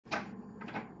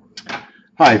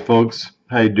Hi folks,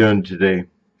 how you doing today?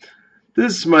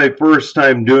 This is my first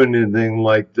time doing anything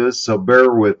like this, so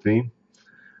bear with me.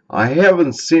 I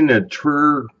haven't seen a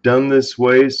trigger done this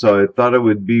way, so I thought it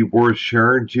would be worth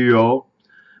sharing to you all.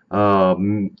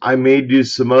 I may do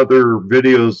some other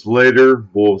videos later.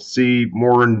 We'll see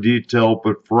more in detail,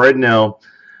 but for right now,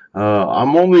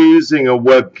 I'm only using a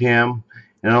webcam,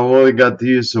 and I've only got the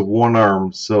use of one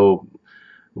arm, so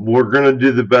we're gonna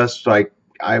do the best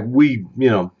we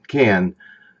can.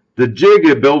 The jig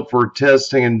I built for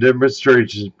testing and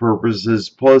demonstration purposes,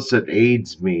 plus it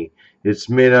aids me. It's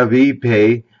made of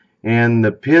epay, and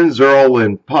the pins are all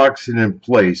epoxied in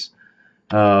place.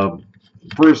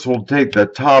 First, we'll take the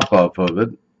top off of it.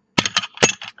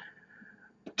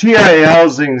 TI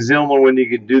housing is the only one you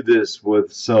can do this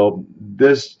with, so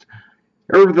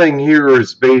everything here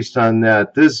is based on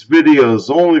that. This video is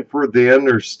only for the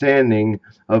understanding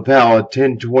of how a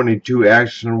 1022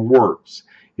 action works.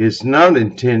 It's not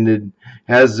intended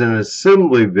as an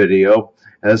assembly video,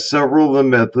 as several of the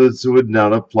methods would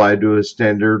not apply to a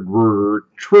standard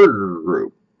trigger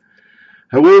group.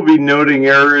 I will be noting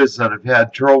areas that I've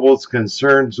had troubles,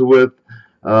 concerns with.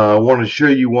 I want to show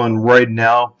you one right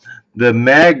now. The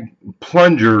mag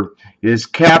plunger is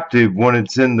captive when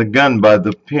it's in the gun by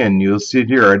the pin. You'll see it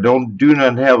here. I do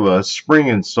not have a spring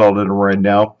installed in it right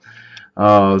now.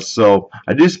 So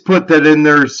I just put that in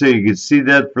there so you can see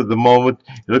that for the moment.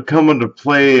 It'll come into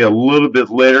play a little bit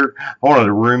later. I want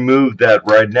to remove that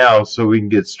right now so we can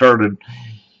get started.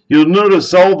 You'll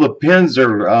notice all the pins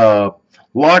are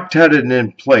Loctited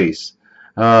in place.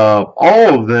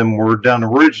 All of them were done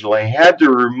originally. I had to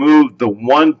remove the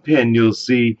one pin you'll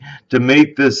see to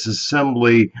make this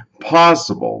assembly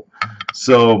possible.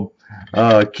 So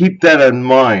keep that in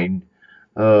mind.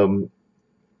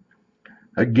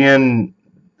 Again,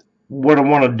 what I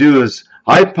want to do is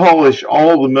I polish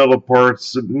all the metal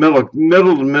parts, middle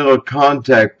to middle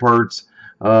contact parts.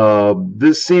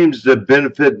 This seems to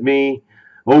benefit me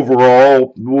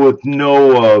overall with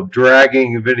no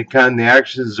dragging of any kind. The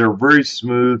actions are very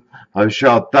smooth. I've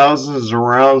shot thousands of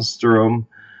rounds through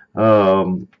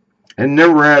them and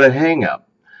never had a hang up.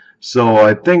 So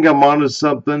I think I'm onto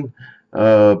something.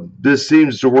 This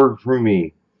seems to work for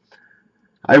me.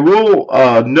 I will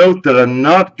note that I'm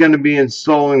not going to be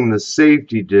installing the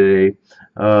safety today.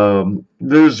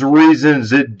 There's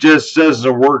reasons it just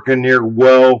doesn't work in here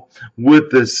well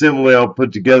with the assembly I'll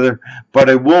put together, but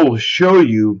I will show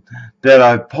you that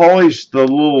I've polished the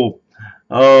little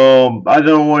I don't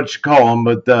know what you call them,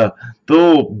 but the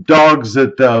little dogs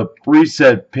that the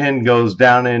reset pin goes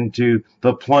down into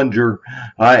the plunger.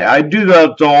 I do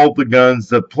that to all the guns.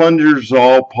 The plunger's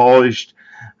all polished.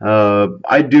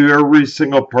 I do every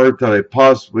single part that I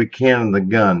possibly can in the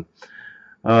gun,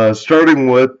 starting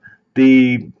with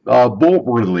the bolt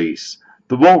release.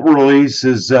 The bolt release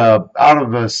is out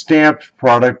of a stamped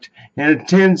product, and it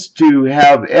tends to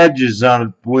have edges on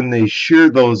it when they shear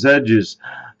those edges.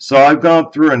 So I've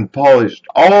gone through and polished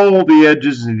all the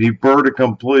edges and deburred it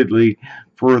completely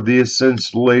for this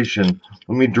installation.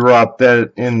 Let me drop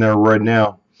that in there right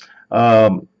now.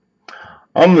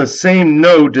 On the same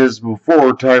note as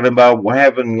before, talking about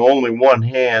having only one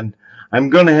hand, I'm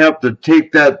going to have to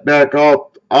take that back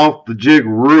off the jig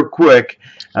real quick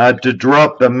to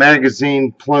drop the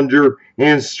magazine, plunger,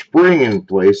 and spring in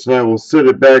place. And I will set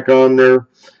it back on there.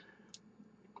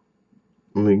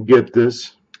 Let me get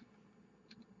this.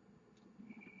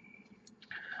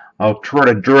 I'll try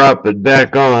to drop it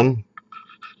back on.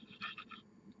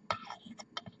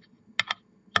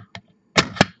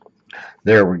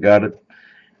 There, we got it.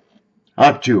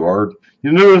 Not too hard.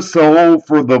 You'll notice the hole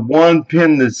for the one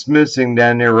pin that's missing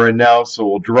down there right now, so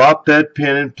we'll drop that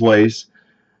pin in place.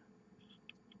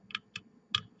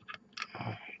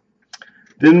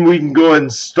 Then we can go ahead and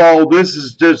install. This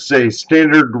is just a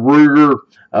standard Ruger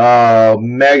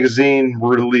magazine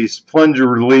release, plunger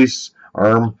release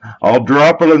arm. I'll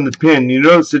drop it on the pin. You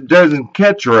notice it doesn't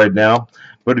catch right now,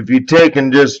 but if you take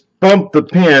and just bump the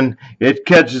pin, it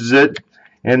catches it,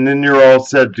 and then you're all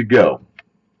set to go.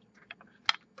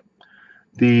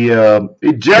 The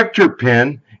ejector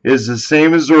pin is the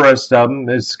same as the rest of them.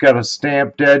 It's got a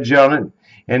stamped edge on it,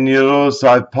 and you'll notice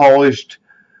I've polished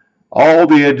all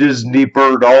the edges and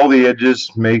deburred all the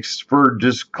edges, makes for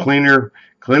just cleaner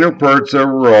parts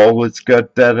overall. Let's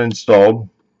get that installed.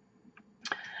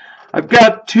 I've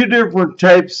got two different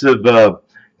types of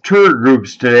trigger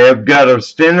groups today. I've got a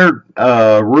standard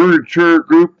Ruger trigger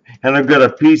group, and I've got a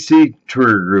PC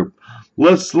trigger group.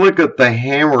 Let's look at the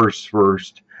hammers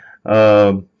first.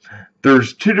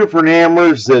 There's two different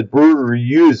hammers that Ruger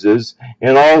uses,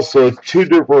 and also two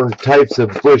different types of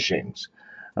bushings.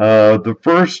 The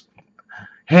first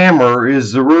hammer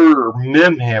is the rear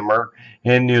mem hammer,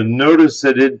 and you'll notice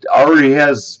that it already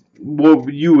has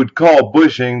what you would call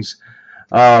bushings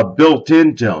built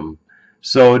into them.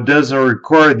 So it doesn't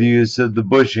require the use of the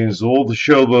bushings. We'll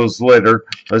show those later.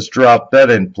 Let's drop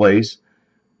that in place.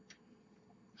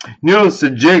 Notice the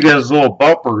jig has a little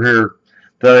bumper here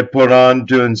that I put on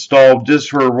to install just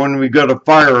for when we go to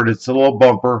fire it. It's a little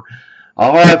bumper.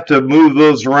 I'll have to move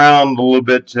those around a little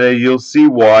bit today. You'll see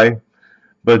why.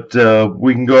 But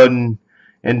we can go ahead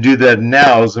and do that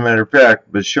now, as a matter of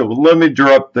fact. But let me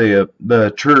drop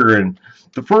the trigger in.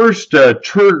 The first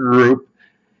trigger group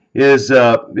is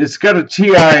it's got a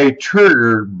TI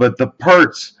trigger, but the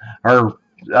parts are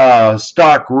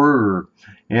stock Ruger,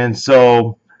 and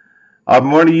so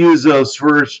I'm going to use those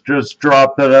first. Just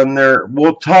drop that on there.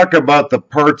 We'll talk about the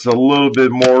parts a little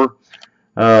bit more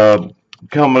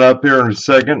coming up here in a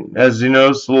second. As you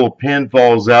notice, the little pin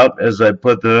falls out as I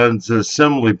put that on. It's an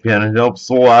assembly pin. It helps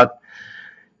a lot.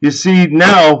 You see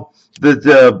now that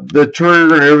the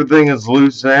trigger and everything is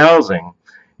loose in the housing.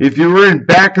 If you were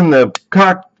back in the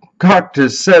cock to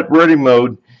set ready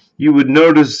mode, you would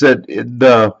notice that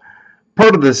the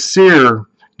part of the sear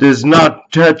does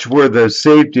not touch where the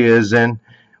safety is, and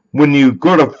when you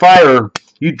go to fire,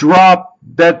 you drop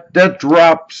that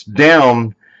drops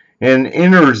down and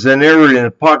enters an area in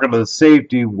the pocket of the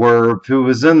safety where if it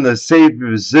was in the safety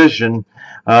position,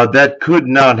 that could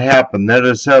not happen. That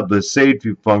is how the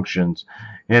safety functions.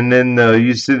 And then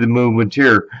you see the movement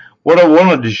here. What I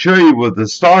wanted to show you with the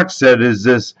stock set is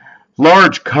this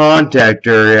large contact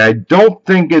area. I don't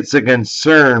think it's a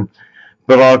concern,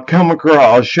 but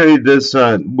I'll show you this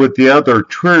with the other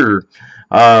trigger.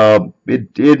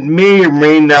 It may or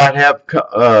may not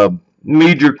have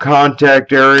major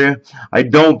contact area. I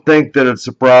don't think that it's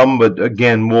a problem, but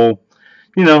again, we'll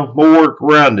work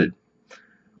around it.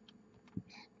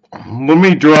 Let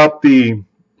me drop the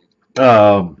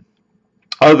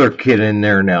other kit in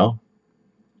there now.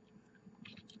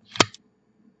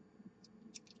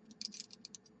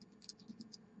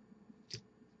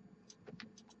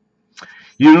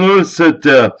 You notice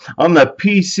that on the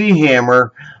PC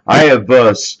hammer, I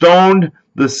have stoned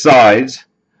the sides.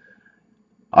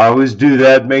 I always do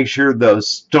that, make sure those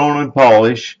stone and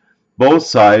polish both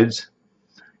sides.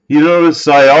 You notice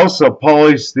I also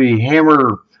polish the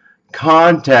hammer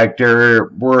contact area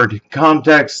where it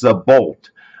contacts the bolt.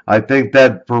 I think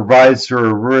that provides for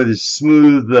a really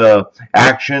smooth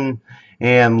action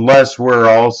and less wear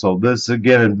also. This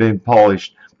again has been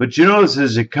polished. But you notice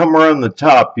as you come around the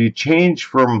top, you change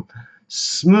from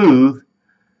smooth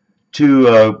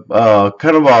to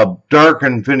kind of a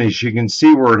darkened finish. You can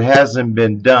see where it hasn't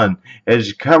been done. As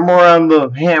you come around the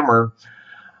hammer,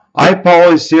 I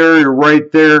polish the area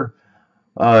right there.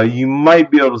 You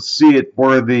might be able to see it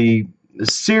where the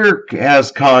sear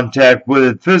has contact with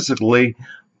it physically,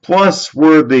 plus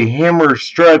where the hammer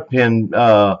strut pin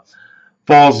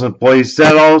falls in place.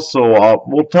 That also,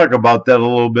 we'll talk about that a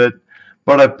little bit.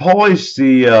 But I polished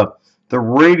the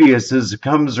radius as it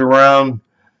comes around.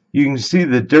 You can see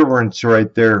the difference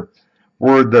right there.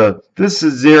 Where this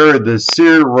is the area the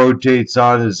sear rotates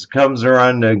on as it comes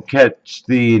around and catch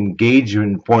the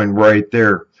engagement point right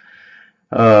there.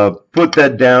 Put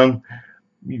that down.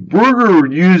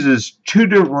 Ruger uses two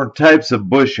different types of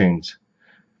bushings.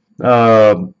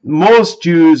 Most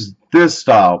use this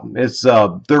style. It's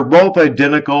they're both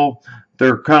identical.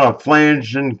 They're kind of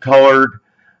flanged and colored.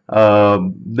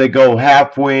 They go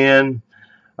halfway in,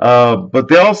 but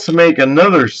they also make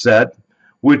another set,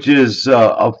 which is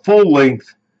a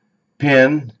full-length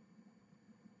pin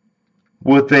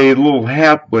with a little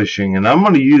half bushing, and I'm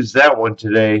going to use that one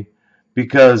today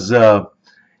because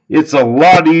it's a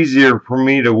lot easier for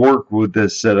me to work with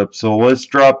this setup. So let's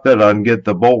drop that on, get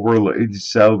the bolt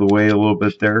release out of the way a little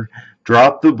bit there,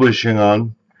 drop the bushing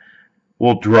on,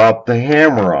 we'll drop the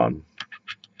hammer on.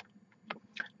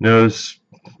 Notice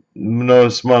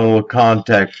my little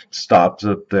contact stops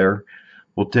up there.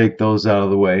 We'll take those out of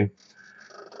the way.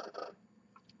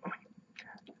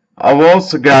 I've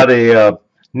also got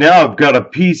now I've got a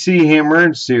PC hammer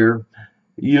and sear.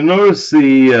 You notice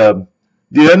the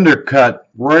undercut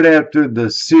right after the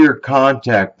sear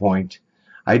contact point.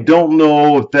 I don't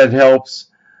know if that helps.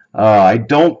 I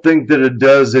don't think that it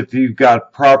does if you've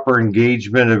got proper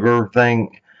engagement of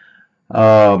everything.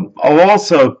 I'll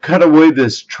also cut away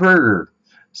this trigger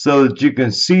so that you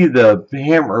can see the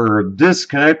hammer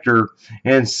disconnector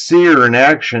and sear in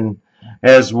action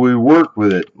as we work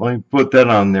with it. Let me put that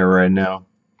on there right now.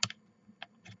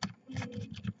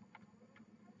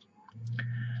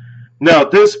 Now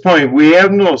at this point we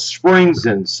have no springs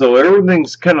in, so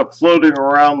everything's kind of floating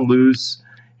around loose,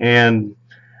 and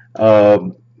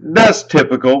that's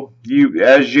typical.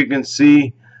 As you can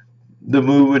see, the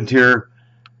movement here,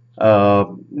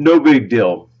 no big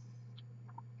deal.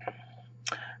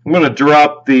 I'm going to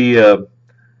drop the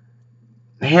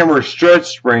hammer stretch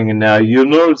spring, and now you'll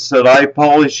notice that I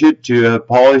polish it too. I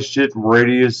polished it,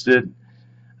 radiused it.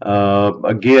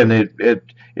 Again,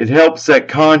 it helps that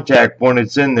contact when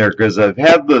it's in there, because I've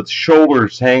had the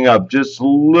shoulders hang up just a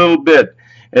little bit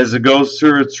as it goes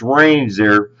through its range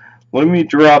there. Let me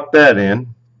drop that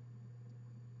in.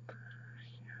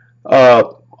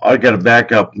 I got to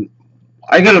back up.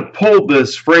 I got to pull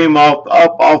this frame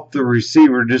off the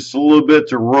receiver just a little bit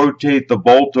to rotate the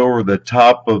bolt over the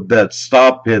top of that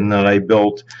stop pin that I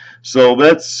built. So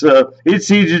that's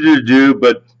it's easy to do,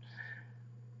 but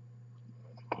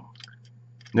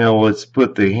now let's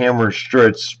put the hammer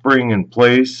stretch spring in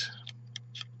place.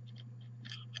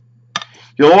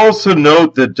 You'll also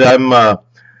note that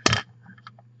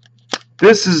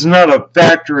this is not a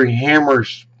factory hammer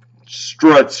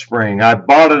strut spring. I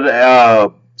bought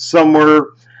it somewhere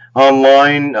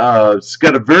online. It's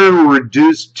got a very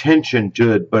reduced tension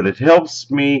to it, but it helps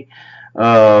me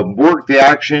work the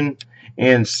action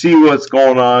and see what's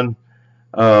going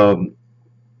on.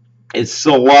 It's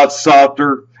a lot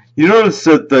softer. You notice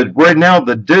that right now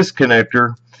the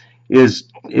disconnector it's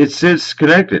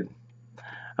disconnected.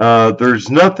 There's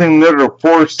nothing there to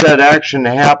force that action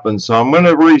to happen, so I'm going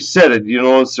to reset it. You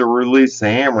notice to release the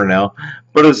hammer now,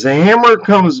 but as the hammer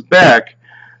comes back,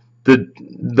 the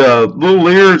little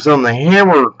ears on the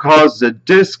hammer cause the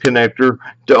disconnector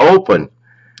to open.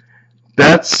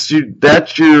 But you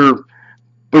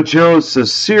notice the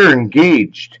sear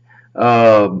engaged.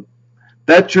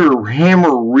 That's your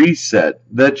hammer reset.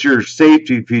 That's your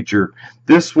safety feature.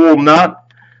 This will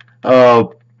not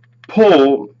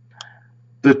pull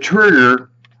the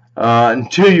trigger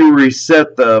until you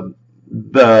reset the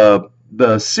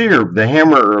sear, the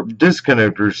hammer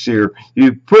disconnector sear.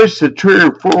 You push the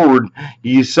trigger forward,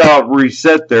 you saw it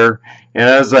reset there, and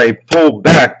as I pull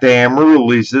back, the hammer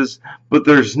releases, but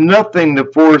there's nothing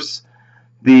to force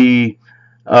the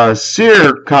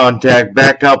sear contact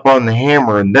back up on the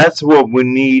hammer, and that's what we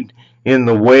need in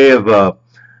the way of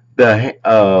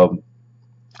the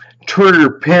trigger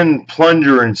pin,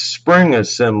 plunger, and spring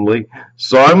assembly.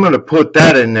 So I'm going to put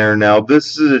that in there now.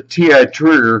 This is a TI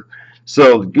trigger,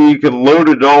 so you can load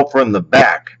it all from the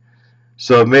back.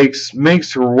 So it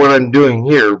makes for what I'm doing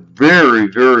here very,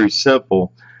 very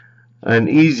simple and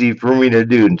easy for me to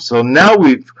do. So now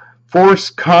we've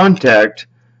forced contact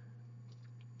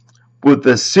with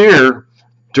the sear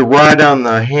to ride on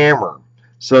the hammer.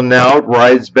 So now it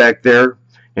rides back there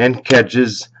and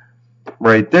catches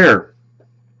right there.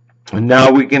 And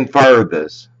now we can fire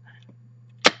this.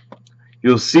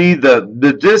 You'll see the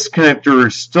disconnector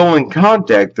is still in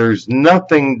contact. There's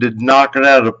nothing to knock it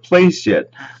out of place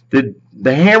yet. The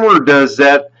hammer does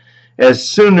that as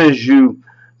soon as you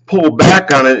pull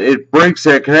back on it. It breaks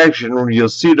that connection. You'll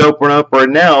see it open up right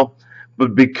now.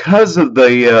 But because of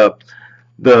the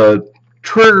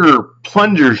trigger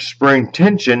plunger spring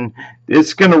tension,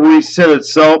 it's going to reset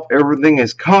itself. Everything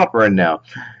is caught right now.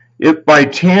 If by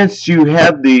chance you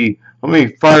had let me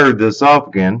fire this off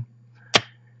again,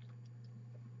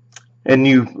 and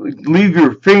you leave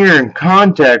your finger in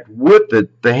contact with it,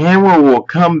 the hammer will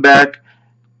come back,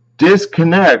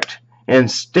 disconnect, and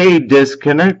stay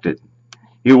disconnected.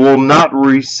 It will not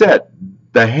reset.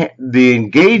 The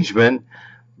engagement,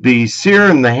 the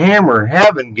sear and the hammer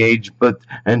have engaged, but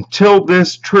until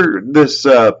this trigger,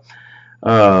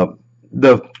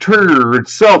 the trigger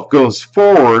itself goes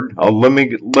forward,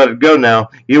 let it go now,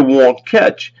 it won't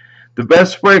catch. The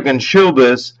best way I can show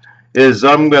this is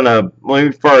let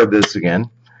me fire this again.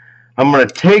 I'm going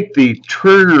to take the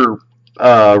trigger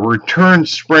return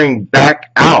spring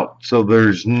back out so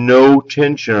there's no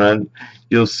tension on it.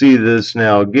 You'll see this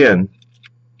now again.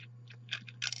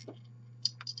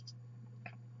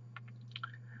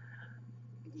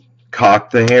 Cock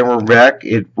the hammer back,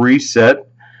 it reset,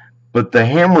 but the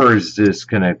hammer is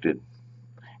disconnected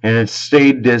and it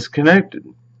stayed disconnected.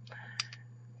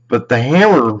 But the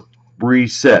hammer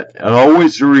reset. It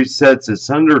always resets.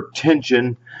 It's under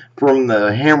tension from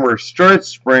the hammer stretch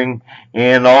spring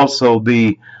and also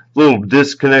the little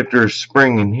disconnector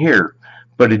spring in here.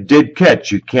 But it did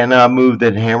catch. You cannot move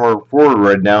that hammer forward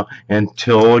right now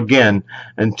until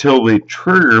the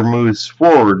trigger moves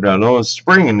forward. I know a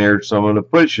spring in there, so I'm going to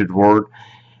push it forward.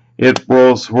 It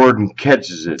rolls forward and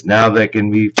catches it. Now that can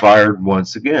be fired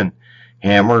once again.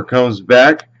 Hammer comes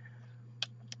back.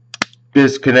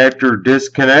 Disconnector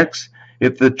disconnects.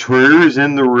 If the trigger is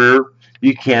in the rear,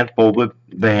 you can't pull the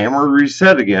hammer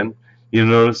reset again. You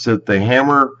notice that the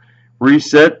hammer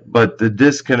reset, but the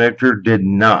disconnector did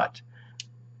not.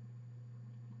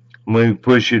 Let me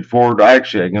push it forward.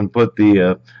 Actually, I can put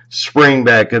the spring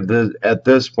back at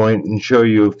this point and show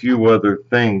you a few other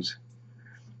things.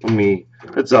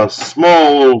 It's a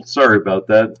small little, sorry about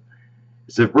that.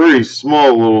 It's a very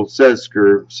small little set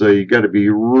screw, so you got to be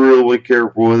really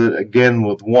careful with it. Again,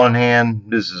 with one hand,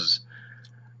 this is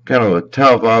kind of a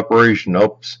tough operation.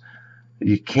 Oops,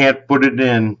 you can't put it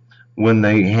in when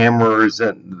the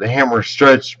hammer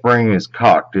stretch spring is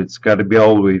cocked. It's got to be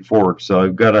all the way forward. So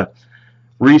I've got to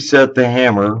reset the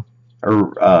hammer,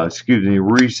 or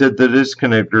reset the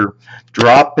disconnector,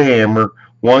 drop the hammer.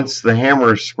 Once the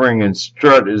hammer spring and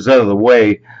strut is out of the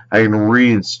way, I can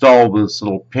reinstall this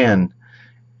little pin.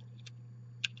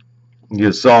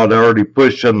 You saw it already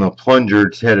pushed on the plunger.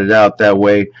 It's headed out that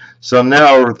way. So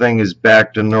now everything is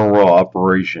back to normal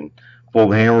operation. Pull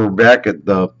the hammer back at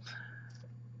the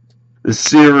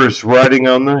sear is riding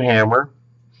on the hammer.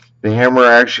 The hammer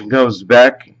action comes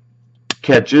back,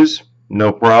 catches,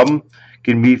 no problem.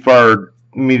 Can be fired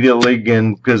immediately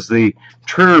again because the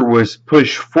trigger was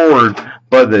pushed forward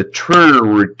by the trigger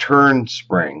return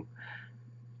spring.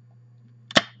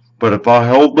 But if I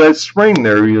hold that spring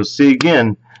there, you'll see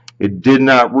again, it did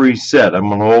not reset. I'm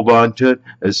going to hold on to it.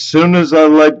 As soon as I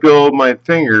let go of my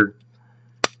finger,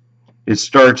 it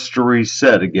starts to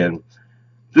reset again.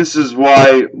 This is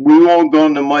why we won't go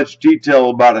into much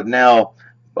detail about it now.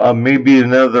 Maybe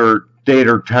another date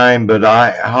or time, but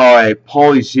how I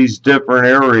polish these different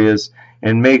areas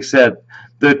and makes that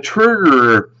the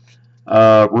trigger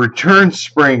return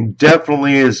spring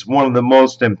definitely is one of the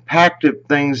most impactful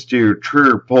things to your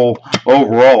trigger pull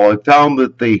overall. I found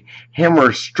that the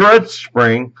hammer strut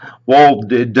spring, while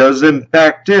it does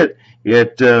impact it,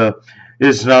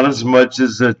 is not as much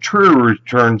as the trigger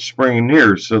return spring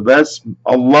here. So that's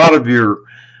a lot of your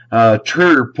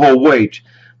trigger pull weight.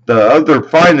 The other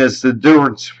fineness, the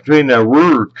difference between a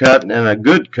ruler cut and a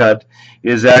good cut,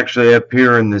 is actually up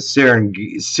here in the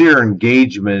sear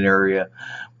engagement area,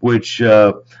 which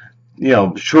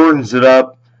shortens it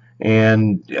up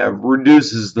and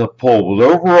reduces the pull. But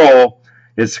overall,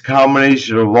 it's a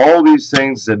combination of all these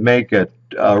things that make a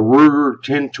Ruger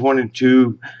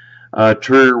 1022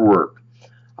 trigger work.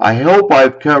 I hope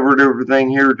I've covered everything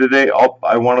here today.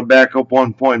 I want to back up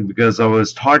one point because I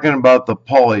was talking about the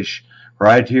polish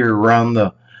right here around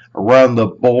the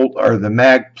bolt or the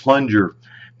mag plunger,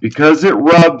 because it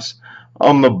rubs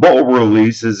on the bolt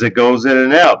release as it goes in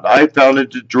and out. I found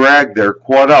it to drag there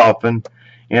quite often,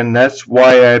 and that's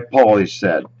why I polish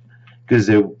that, because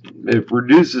it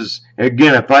reduces.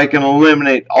 Again, if I can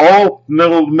eliminate all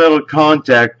metal to metal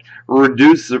contact or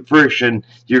reduce the friction,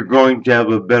 you're going to have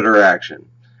a better action.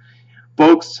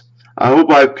 Folks, I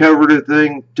hope I've covered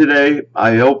everything today.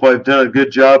 I hope I've done a good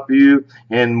job for you,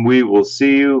 and we will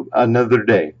see you another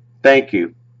day. Thank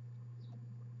you.